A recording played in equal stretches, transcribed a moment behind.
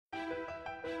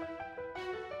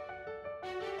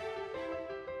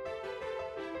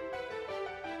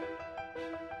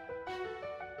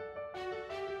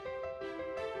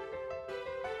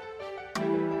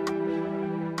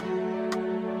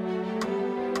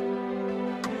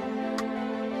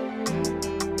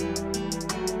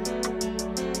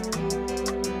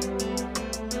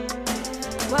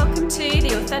to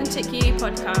the Authentic You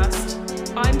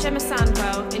podcast. I'm Gemma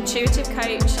Sandwell, intuitive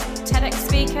coach, TEDx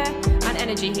speaker and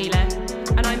energy healer,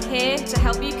 and I'm here to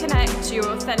help you connect to your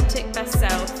authentic best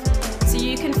self so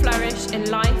you can flourish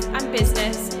in life and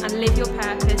business and live your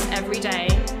purpose every day.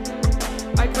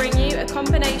 I bring you a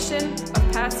combination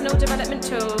of personal development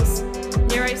tools,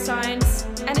 neuroscience,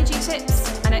 energy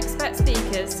tips and expert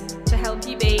speakers to help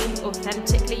you be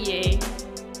authentically you.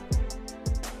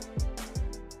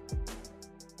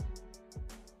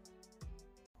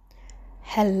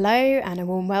 Hello and a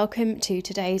warm welcome to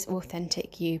today's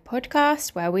Authentic You podcast,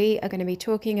 where we are going to be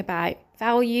talking about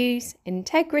values,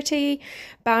 integrity,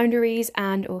 boundaries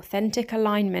and authentic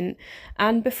alignment.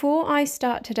 And before I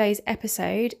start today's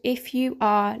episode, if you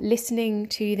are listening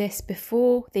to this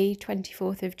before the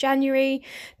 24th of January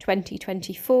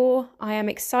 2024, I am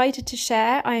excited to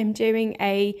share I am doing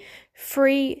a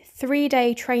free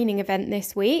 3-day training event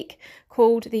this week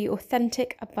called the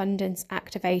Authentic Abundance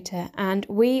Activator, and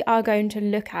we are going to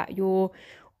look at your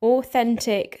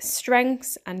authentic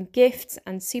strengths and gifts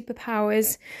and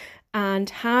superpowers and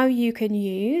how you can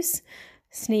use,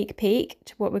 sneak peek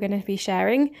to what we're going to be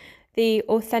sharing, the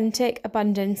Authentic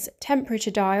Abundance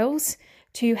temperature dials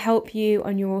to help you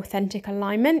on your authentic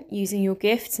alignment, using your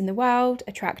gifts in the world,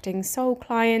 attracting soul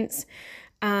clients,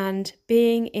 and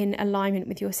being in alignment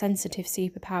with your sensitive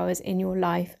superpowers in your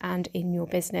life and in your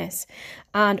business.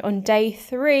 And on day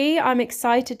 3, I'm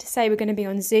excited to say we're going to be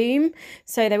on Zoom.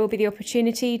 So there will be the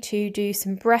opportunity to do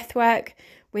some breath work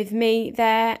with me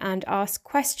there and ask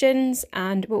questions.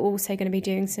 And we're also going to be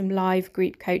doing some live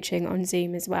group coaching on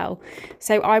Zoom as well.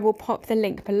 So I will pop the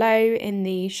link below in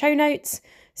the show notes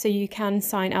so you can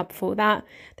sign up for that.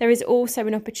 There is also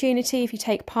an opportunity, if you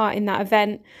take part in that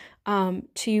event,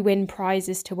 to win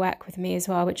prizes to work with me as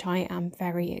well, which I am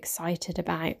very excited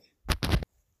about.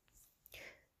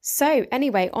 So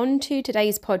anyway, on to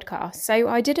today's podcast. So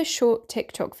I did a short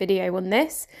TikTok video on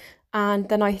this, and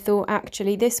then I thought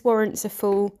actually this warrants a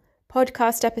full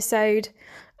podcast episode.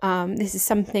 This is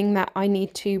something that I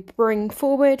need to bring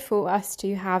forward for us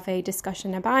to have a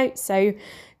discussion about. So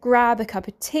grab a cup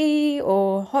of tea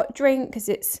or hot drink because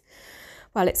it's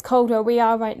cold where we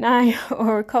are right now,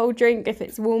 or a cold drink if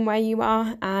it's warm where you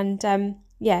are. And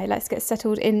let's get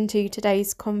settled into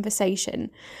today's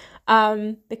conversation.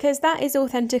 Because that is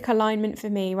authentic alignment for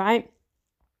me, right?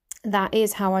 That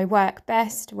is how I work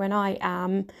best, when I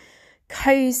am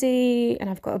cozy and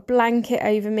I've got a blanket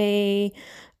over me.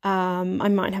 I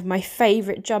might have my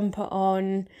favourite jumper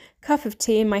on, cup of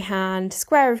tea in my hand,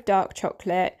 square of dark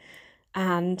chocolate,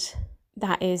 and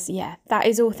that is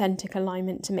authentic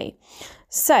alignment to me.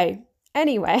 So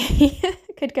anyway,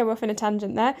 could go off on a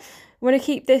tangent there. I want to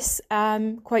keep this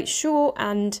quite short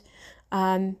and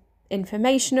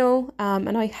informational,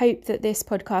 and I hope that this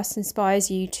podcast inspires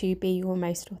you to be your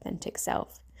most authentic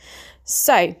self.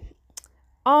 So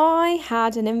I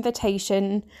had an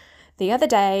invitation the other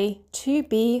day to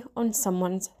be on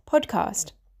someone's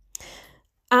podcast.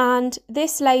 And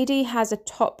this lady has a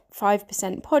top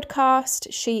 5% podcast.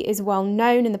 She is well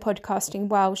known in the podcasting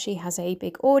world. She has a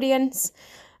big audience.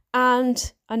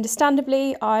 And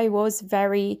understandably, I was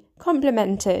very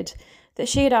complimented that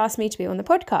she had asked me to be on the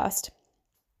podcast.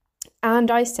 And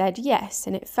I said yes.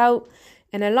 And it felt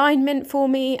in alignment for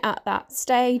me at that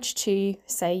stage to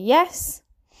say yes.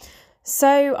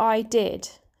 So I did.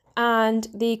 And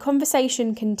the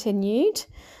conversation continued.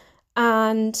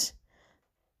 And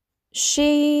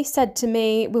she said to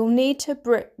me, we'll need to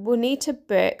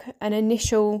book an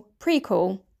initial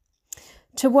pre-call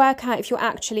to work out if you're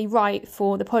actually right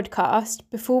for the podcast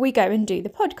before we go and do the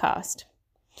podcast.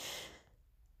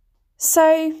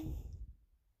 So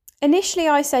initially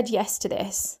I said yes to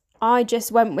this. I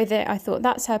just went with it. I thought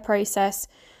that's her process.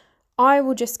 I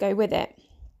will just go with it.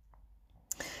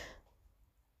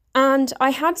 And I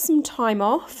had some time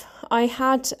off. I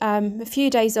had a few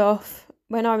days off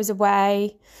when I was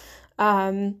away.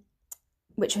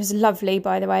 Which was lovely,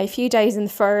 by the way. A few days in the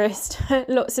forest,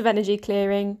 lots of energy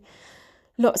clearing,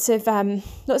 lots of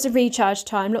recharge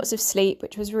time, lots of sleep,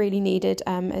 which was really needed,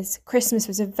 as Christmas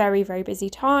was a very, very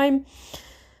busy time,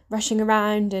 rushing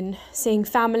around and seeing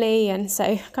family, and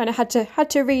so kind of had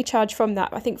to recharge from that.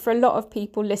 I think for a lot of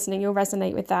people listening, you'll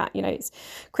resonate with that. You know,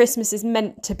 Christmas is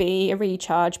meant to be a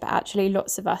recharge, but actually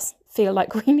lots of us feel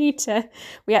like we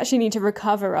actually need to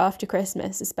recover after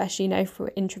Christmas, especially, you know,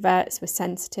 for introverts, we're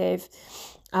sensitive,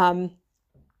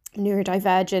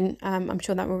 neurodivergent. I'm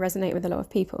sure that will resonate with a lot of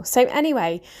people. So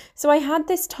anyway, so I had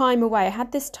this time away, I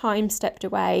had this time stepped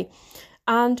away.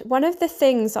 And one of the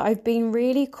things that I've been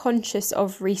really conscious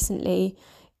of recently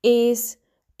is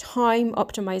time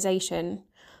optimization.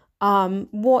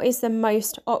 what is the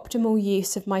most optimal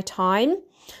use of my time?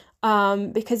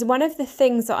 Because one of the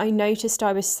things that I noticed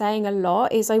I was saying a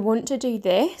lot is I want to do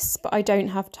this, but I don't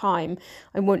have time.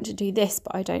 I want to do this,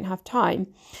 but I don't have time.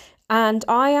 And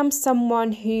I am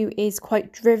someone who is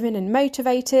quite driven and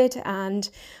motivated, and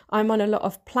I'm on a lot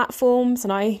of platforms,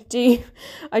 and I do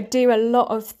a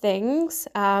lot of things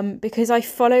because I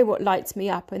follow what lights me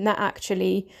up, and that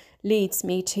actually leads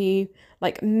me to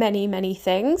like many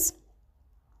things.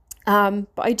 But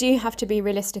I do have to be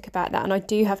realistic about that, and I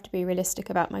do have to be realistic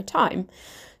about my time.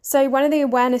 So one of the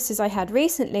awarenesses I had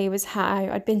recently was how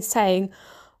I'd been saying,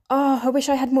 oh, I wish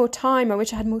I had more time. I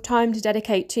wish I had more time to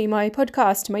dedicate to my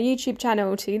podcast, to my YouTube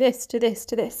channel, to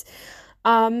this.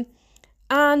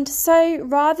 And so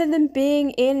rather than being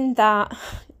in that,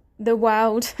 the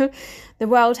world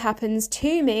happens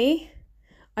to me,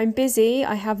 I'm busy,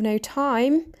 I have no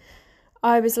time,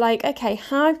 I was like, okay,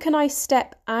 how can I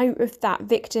step out of that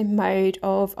victim mode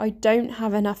of I don't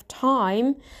have enough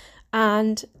time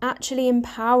and actually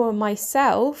empower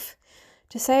myself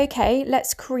to say, okay,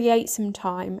 let's create some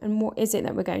time, and what is it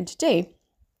that we're going to do?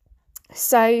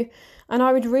 So, and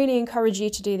I would really encourage you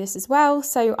to do this as well.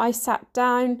 So I sat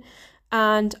down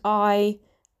and I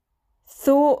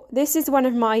thought, this is one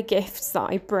of my gifts that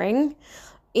I bring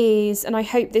is, and I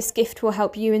hope this gift will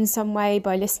help you in some way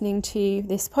by listening to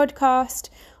this podcast.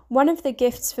 One of the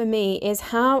gifts for me is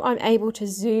how I'm able to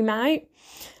zoom out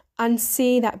and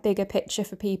see that bigger picture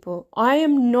for people. I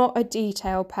am not a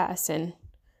detail person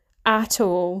at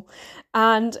all.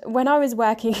 And when I was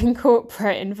working in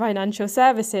corporate and financial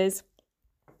services,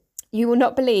 you will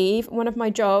not believe one of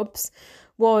my jobs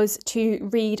was to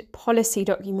read policy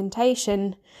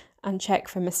documentation and check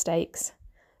for mistakes.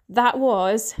 That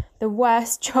was the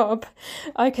worst job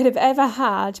I could have ever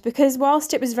had, because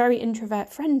whilst it was very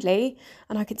introvert friendly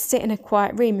and I could sit in a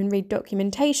quiet room and read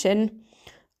documentation,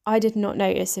 I did not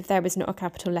notice if there was not a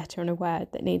capital letter on a word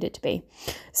that needed to be.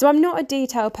 So I'm not a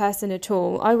detail person at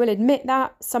all. I will admit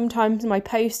that. Sometimes my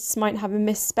posts might have a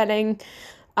misspelling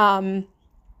and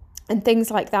things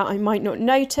like that I might not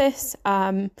notice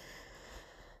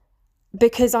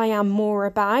because I am more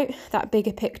about that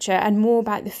bigger picture and more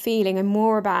about the feeling and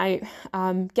more about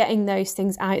getting those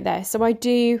things out there. So I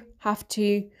do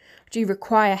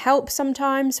require help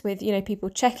sometimes with, people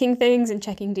checking things and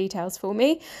checking details for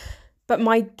me. But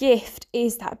my gift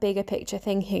is that bigger picture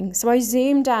thinking. So I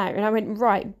zoomed out and I went,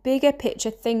 right, bigger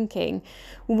picture thinking.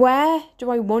 Where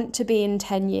do I want to be in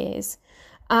 10 years?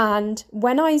 And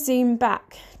when I zoom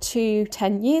back to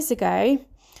 10 years ago,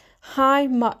 how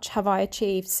much have I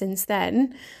achieved since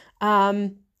then?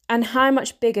 And how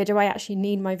much bigger do I actually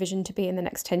need my vision to be in the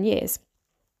next 10 years?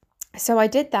 So I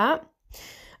did that.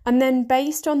 And then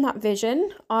based on that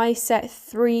vision, I set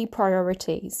 3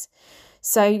 priorities.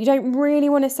 So you don't really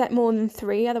want to set more than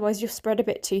 3, otherwise you'll spread a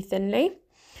bit too thinly.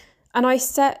 And I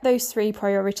set those 3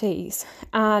 priorities.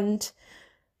 And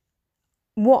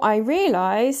what I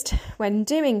realised when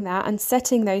doing that and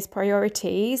setting those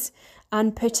priorities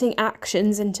and putting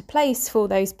actions into place for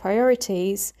those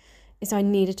priorities is I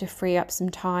needed to free up some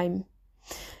time.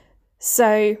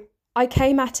 So I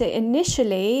came at it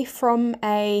initially from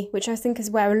which I think is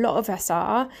where a lot of us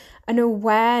are, an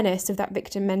awareness of that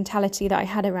victim mentality that I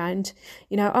had around,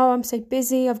 oh, I'm so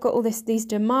busy, I've got all these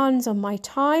demands on my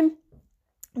time.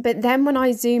 But then when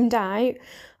I zoomed out,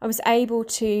 I was able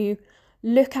to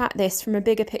look at this from a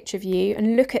bigger picture view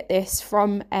and look at this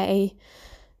from a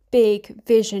big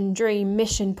vision, dream,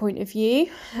 mission point of view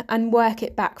and work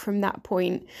it back from that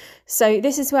point. So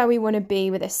this is where we want to be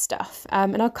with this stuff.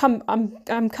 And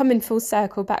I'm coming full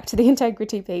circle back to the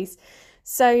integrity piece.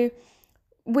 So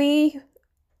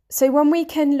when we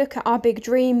can look at our big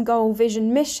dream, goal,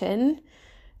 vision, mission,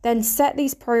 then set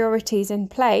these priorities in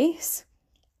place,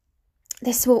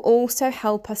 this will also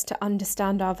help us to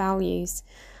understand our values,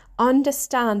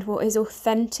 understand what is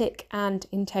authentic and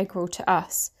integral to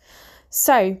us.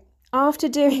 So after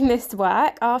doing this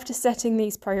work, after setting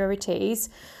these priorities,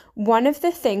 one of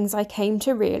the things I came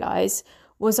to realise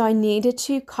was I needed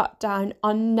to cut down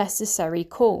unnecessary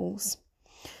calls,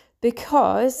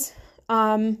 because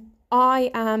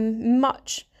I am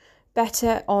much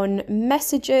better on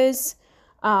messages.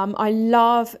 I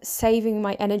love saving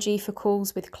my energy for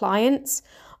calls with clients.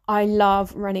 I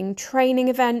love running training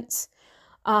events.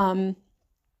 But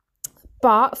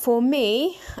for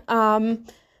me,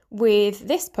 with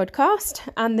this podcast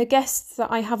and the guests that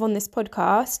I have on this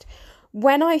podcast,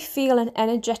 when I feel an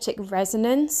energetic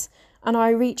resonance and I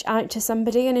reach out to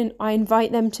somebody and I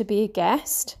invite them to be a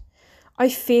guest, I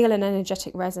feel an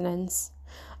energetic resonance.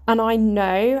 And I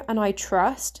know and I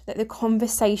trust that the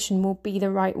conversation will be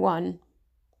the right one.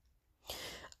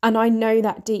 And I know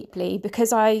that deeply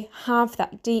because I have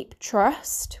that deep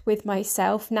trust with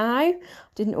myself now. I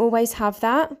didn't always have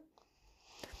that.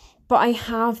 But I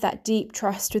have that deep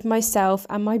trust with myself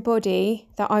and my body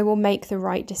that I will make the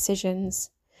right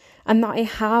decisions, and that I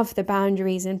have the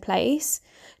boundaries in place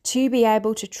to be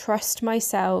able to trust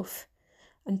myself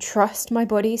and trust my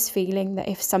body's feeling that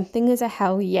if something is a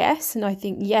hell yes, and I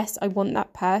think, yes, I want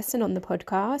that person on the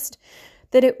podcast,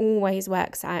 that it always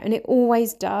works out, and it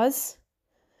always does.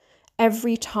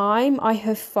 Every time I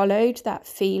have followed that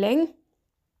feeling.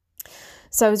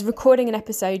 So I was recording an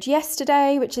episode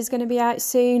yesterday, which is going to be out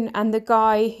soon. And the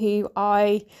guy who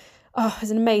it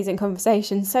was an amazing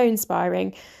conversation, so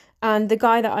inspiring. And the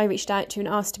guy that I reached out to and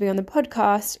asked to be on the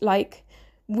podcast,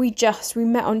 we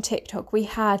met on TikTok. We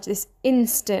had this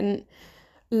instant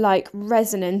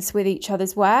resonance with each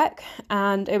other's work.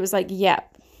 And it was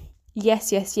yep,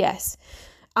 yes.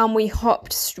 And we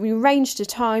arranged a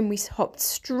time, we hopped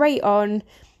straight on.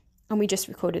 And we just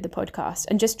recorded the podcast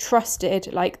and just trusted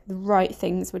the right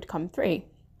things would come through.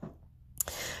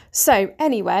 So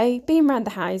anyway, been around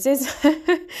the houses.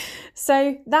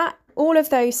 So that all of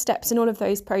those steps and all of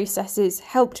those processes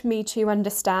helped me to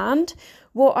understand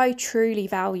what I truly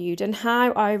valued and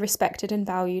how I respected and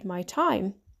valued my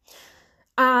time.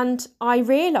 And I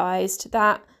realised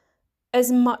that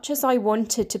as much as I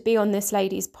wanted to be on this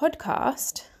lady's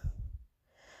podcast,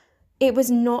 it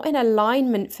was not in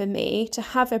alignment for me to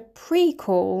have a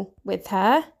pre-call with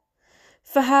her,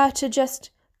 for her to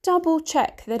just double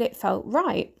check that it felt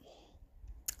right.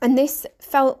 And this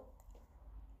felt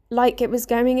like it was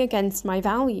going against my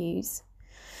values.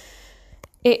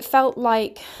 It felt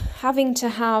like having to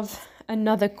have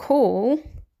another call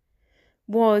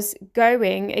was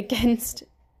going against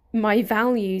my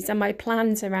values and my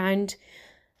plans around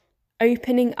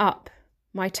opening up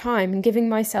my time and giving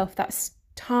myself that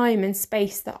time and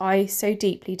space that I so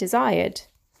deeply desired.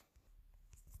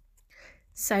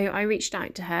 So I reached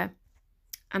out to her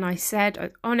and I said, I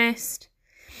was honest.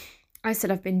 I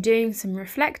said, I've been doing some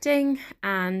reflecting,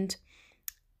 and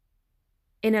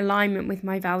in alignment with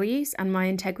my values and my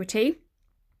integrity,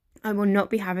 I will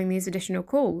not be having these additional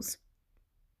calls.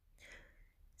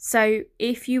 So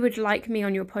if you would like me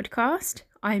on your podcast,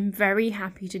 I'm very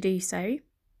happy to do so,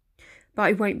 but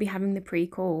I won't be having the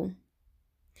pre-call.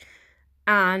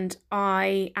 And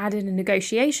I added a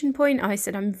negotiation point. I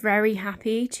said, I'm very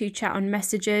happy to chat on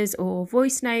messages or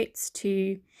voice notes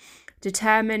to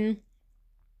determine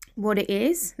what it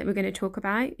is that we're going to talk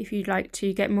about if you'd like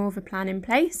to get more of a plan in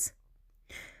place.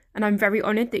 And I'm very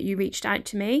honoured that you reached out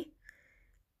to me,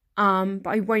 but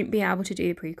I won't be able to do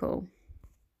the pre-call.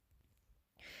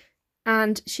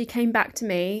 And she came back to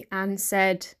me and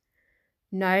said,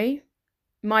 no,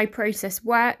 my process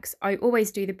works. I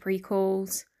always do the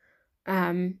pre-calls.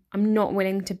 I'm not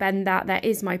willing to bend that. That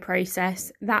is my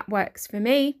process. That works for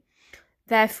me.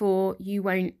 Therefore, you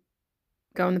won't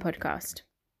go on the podcast.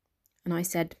 And I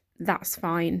said, that's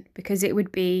fine, because it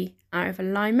would be out of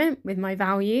alignment with my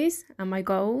values and my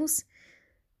goals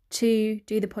to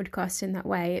do the podcast in that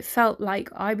way. It felt like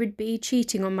I would be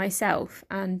cheating on myself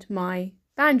and my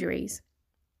boundaries.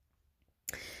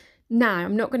 Now,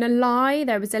 I'm not going to lie,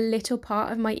 there was a little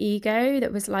part of my ego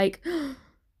that was like, oh,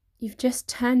 you've just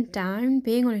turned down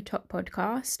being on a top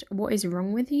podcast. What is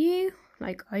wrong with you?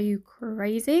 Are you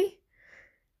crazy?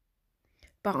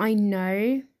 But I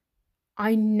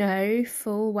know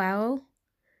full well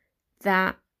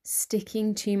that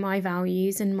sticking to my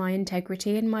values and my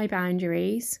integrity and my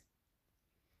boundaries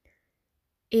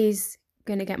is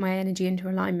going to get my energy into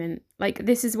alignment.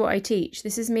 This is what I teach.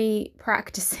 This is me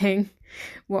practicing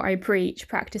what I preach,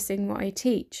 practicing what I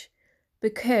teach,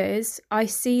 because I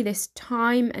see this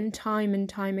time and time and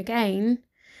time again,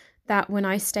 that when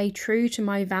I stay true to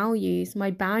my values,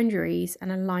 my boundaries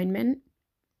and alignment,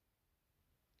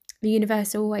 the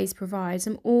universe always provides.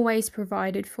 I'm always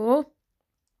provided for,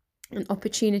 and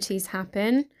opportunities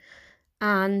happen.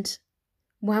 And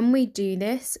when we do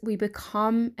this, we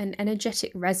become an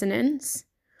energetic resonance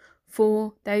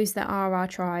for those that are our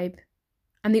tribe.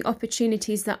 And the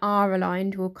opportunities that are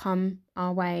aligned will come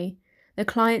our way. The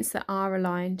clients that are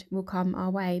aligned will come our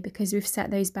way, because we've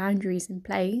set those boundaries in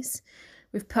place.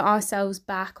 We've put ourselves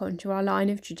back onto our line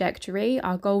of trajectory,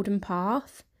 our golden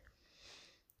path.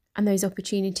 And those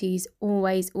opportunities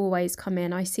always come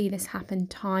in. I see this happen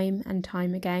time and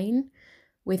time again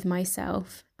with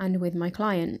myself and with my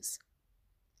clients.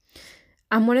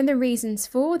 And one of the reasons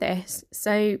for this,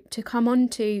 so to come on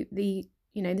to the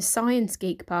science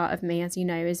geek part of me, as you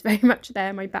know, is very much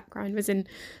there. My background was in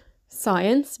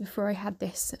science before I had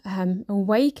this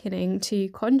awakening to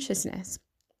consciousness.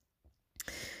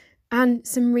 And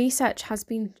some research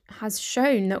has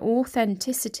shown that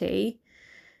authenticity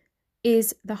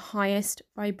is the highest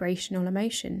vibrational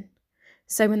emotion.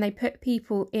 So when they put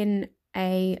people in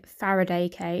a Faraday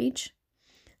cage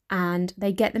and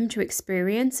they get them to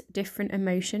experience different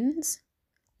emotions,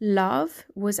 love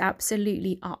was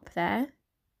absolutely up there.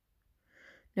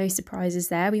 No surprises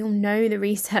there. We all know the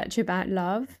research about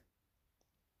love.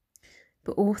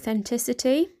 But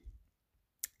authenticity,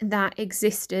 that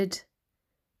existed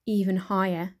even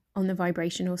higher on the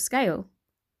vibrational scale.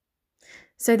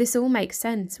 So this all makes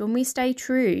sense when we stay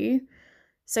true.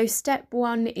 So step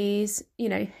one is,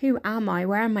 who am I?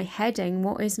 Where am I heading?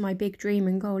 What is my big dream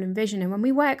and goal and vision? And when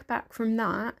we work back from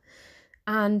that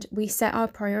and we set our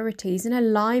priorities in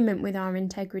alignment with our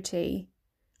integrity,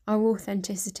 our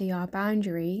authenticity, our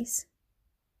boundaries,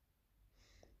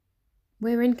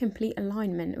 we're in complete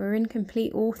alignment. We're in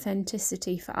complete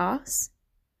authenticity for us.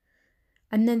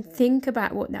 And then think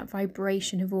about what that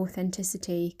vibration of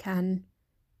authenticity can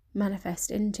manifest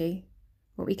into,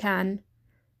 what we can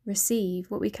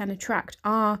receive, what we can attract.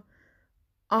 Our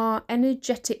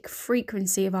energetic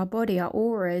frequency of our body, our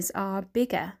auras are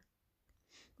bigger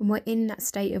when we're in that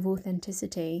state of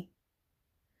authenticity.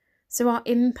 So our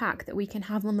impact that we can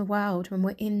have on the world when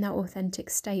we're in that authentic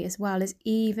state as well is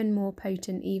even more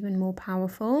potent, even more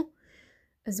powerful,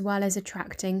 as well as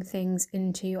attracting things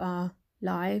into our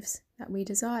lives that we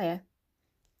desire.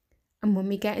 And when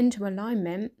we get into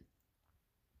alignment,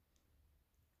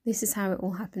 this is how it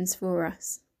all happens for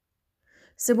us.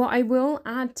 So what I will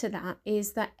add to that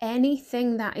is that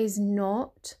anything that is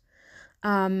not,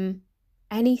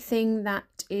 anything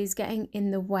that is getting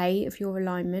in the way of your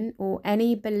alignment, or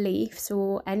any beliefs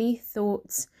or any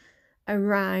thoughts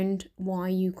around why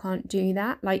you can't do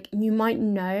that, like you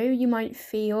might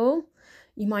feel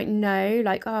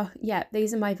like, oh yeah,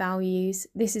 these are my values,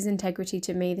 this is integrity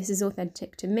to me, this is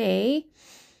authentic to me,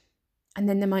 and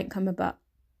then there might come a but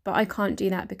I can't do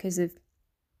that because of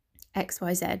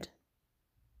XYZ,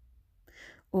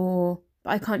 or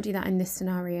but I can't do that in this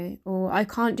scenario, or I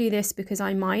can't do this because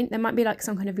there might be like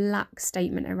some kind of lack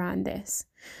statement around this.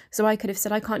 So I could have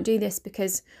said I can't do this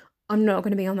because I'm not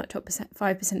going to be on that top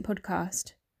 5%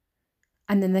 podcast.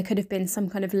 And then there could have been some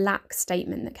kind of lack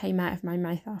statement that came out of my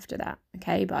mouth after that.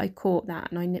 Okay, but I caught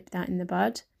that and I nipped that in the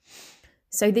bud.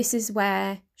 So this is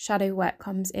where shadow work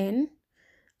comes in,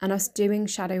 and us doing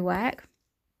shadow work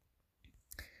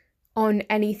on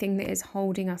anything that is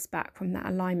holding us back from that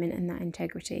alignment and that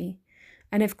integrity.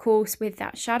 And of course, with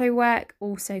that shadow work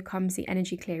also comes the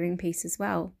energy clearing piece as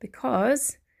well,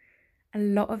 because a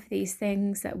lot of these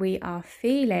things that we are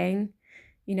feeling,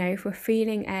 if we're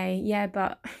feeling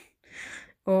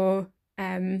or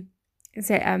Catherine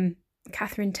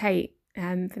Tate,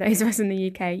 for those of us in the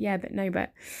UK,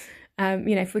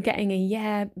 if we're getting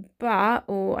a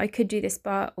or I could do this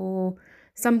but, or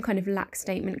some kind of lack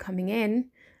statement coming in,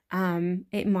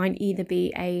 it might either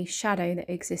be a shadow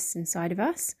that exists inside of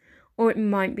us, or it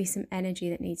might be some energy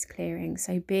that needs clearing.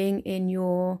 So being in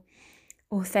your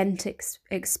authentic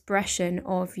expression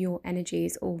of your energy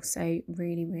is also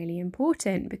really, really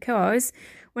important, because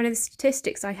one of the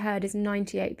statistics I heard is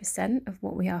 98% of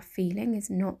what we are feeling is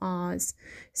not ours.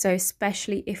 So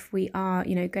especially if we are,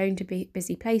 going to be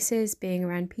busy places, being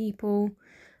around people,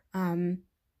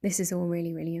 this is all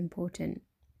really, really important.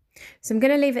 So I'm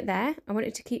going to leave it there. I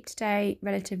wanted to keep today a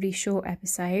relatively short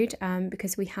episode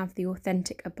because we have the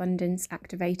Authentic Abundance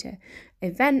Activator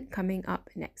event coming up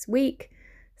next week.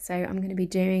 So I'm going to be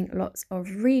doing lots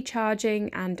of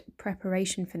recharging and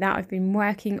preparation for that. I've been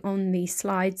working on these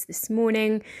slides this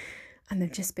morning and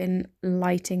they've just been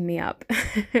lighting me up.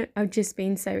 I've just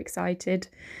been so excited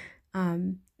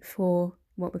for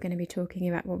what we're going to be talking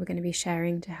about, what we're going to be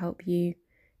sharing to help you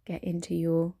get into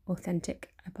your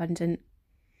authentic, abundant,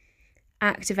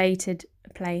 activated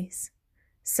place.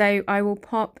 So I will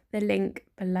pop the link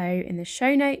below in the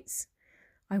show notes.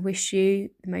 I wish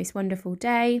you the most wonderful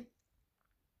day,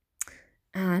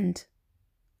 and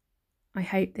I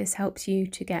hope this helps you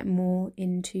to get more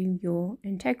into your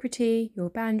integrity, your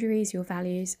boundaries, your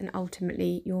values, and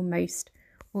ultimately your most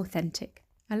authentic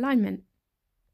alignment.